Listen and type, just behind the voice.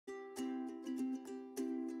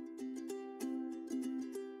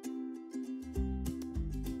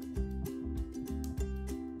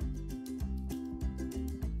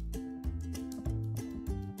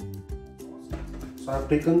So I've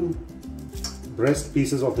taken breast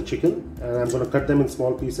pieces of the chicken and I'm going to cut them in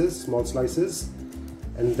small pieces, small slices,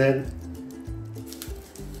 and then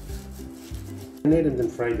marinate and then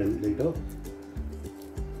fry them later.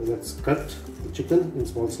 So let's cut the chicken in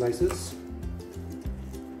small slices.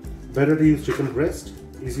 Better to use chicken breast,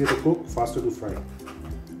 easier to cook, faster to fry.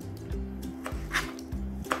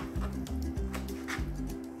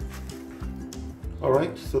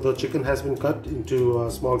 Alright, so the chicken has been cut into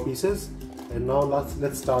small pieces, and now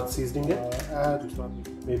let's start seasoning it. Add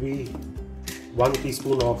maybe 1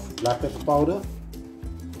 teaspoon of black pepper powder,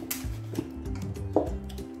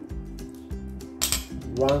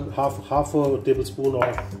 half a tablespoon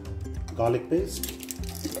of garlic paste,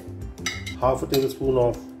 half a tablespoon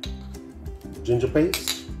of ginger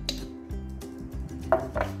paste,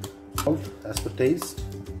 salt as per taste.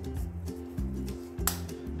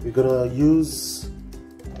 We're gonna use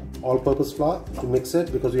all-purpose flour to mix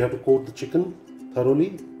it because we have to coat the chicken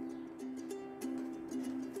thoroughly.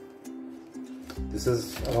 This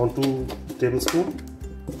is around 2 tablespoons.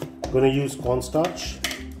 I'm gonna use cornstarch,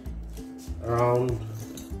 around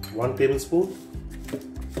 1 tablespoon.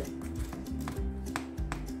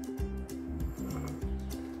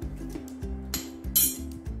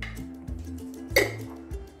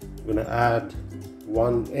 I'm gonna add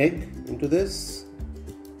 1 egg into this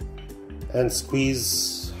and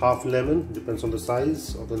squeeze half lemon, depends on the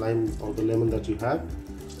size of the lime or the lemon that you have,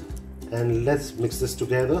 and let's mix this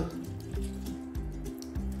together.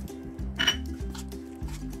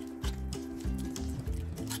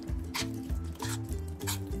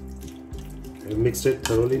 We mixed it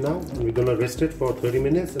thoroughly now, and we're gonna rest it for 30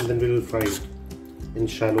 minutes and then we will fry it in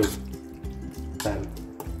shallow pan.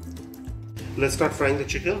 Let's start frying the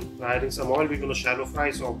chicken. By adding some oil, we're gonna shallow fry,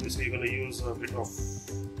 so obviously you're gonna use a bit of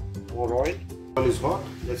more oil. Oil is hot.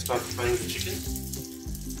 Let's start frying the chicken.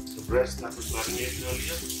 The breast that was marinated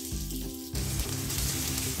earlier.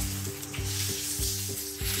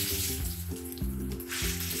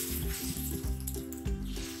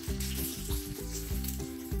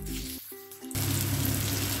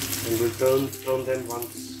 And we'll turn them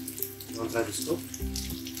once one side is cooked.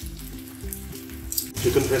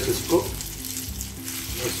 Chicken breast is cooked.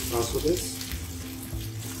 Let's transfer this.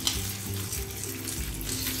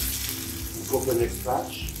 Cook the next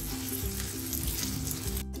batch.